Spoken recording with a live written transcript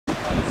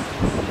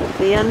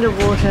the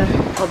underwater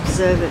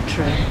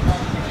observatory.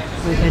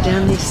 We go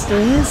down these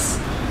stairs.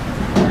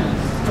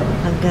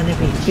 I'm going to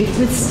be fit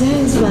with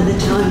stairs by the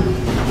time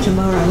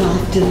tomorrow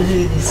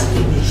afternoon is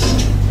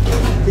finished.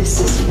 This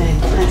is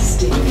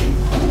fantastic.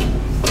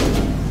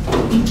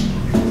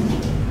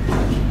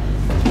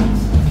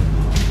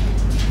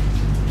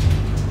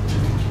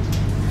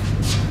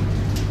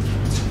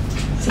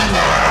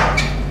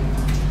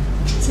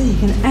 So you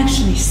can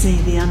actually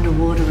see the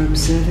underwater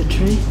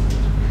observatory.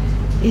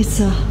 It's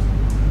a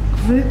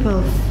group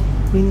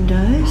of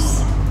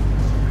windows,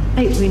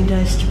 8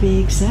 windows to be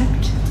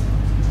exact,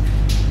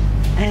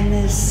 and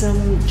there's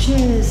some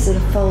chairs that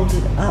are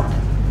folded up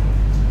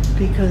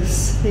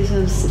because these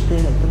ones sit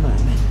there at the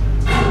moment.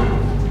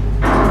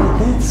 But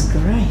that's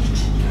great.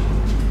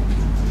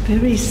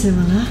 Very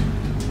similar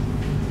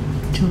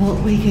to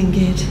what we can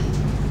get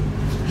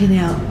in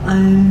our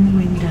own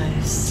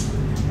windows,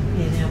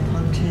 in our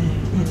pontoon,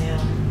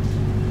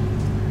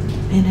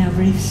 in our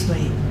reef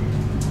suite.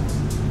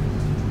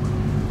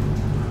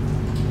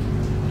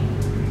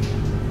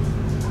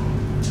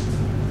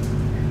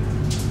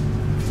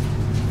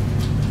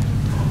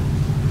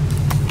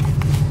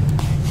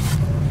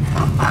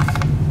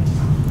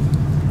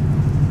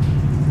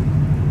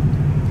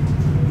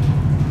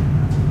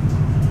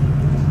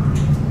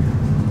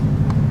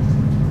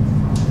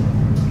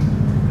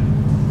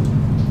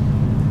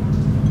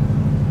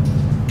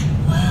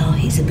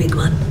 He's a big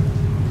one.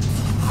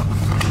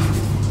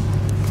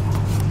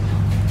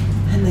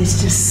 And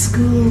there's just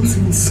schools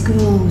and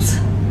schools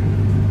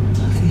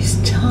of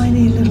these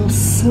tiny little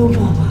silver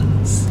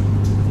ones.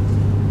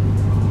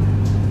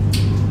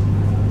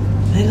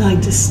 They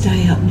like to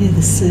stay up near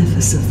the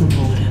surface of the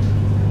water.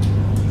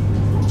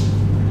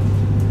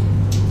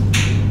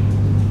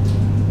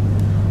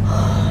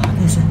 Oh,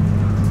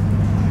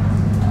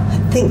 I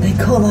think they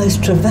call those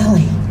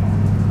trevally.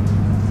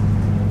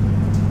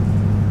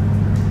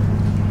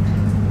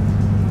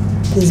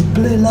 There's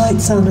blue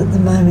lights on at the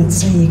moment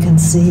so you can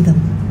see them.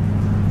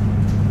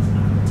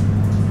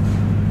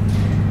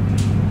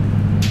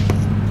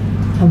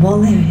 And while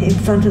they're in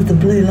front of the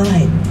blue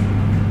light,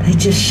 they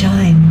just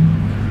shine.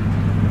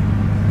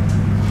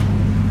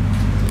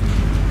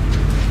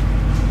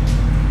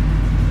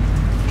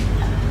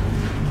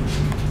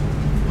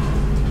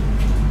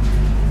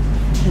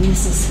 And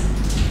this is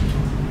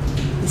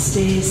the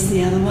stairs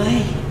the other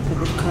way, but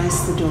they've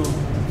closed the door.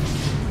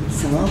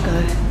 So I'll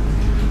go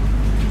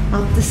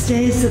up the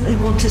stairs that they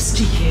want us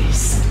to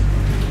use.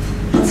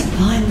 That's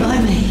fine by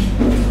me.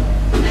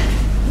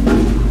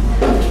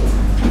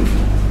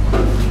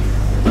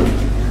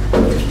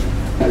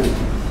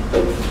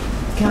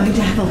 Going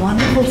to have a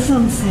wonderful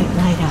sunset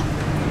later.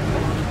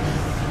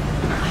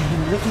 I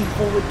am looking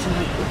forward to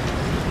it.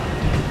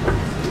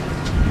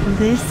 And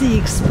there's the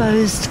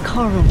exposed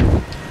coral.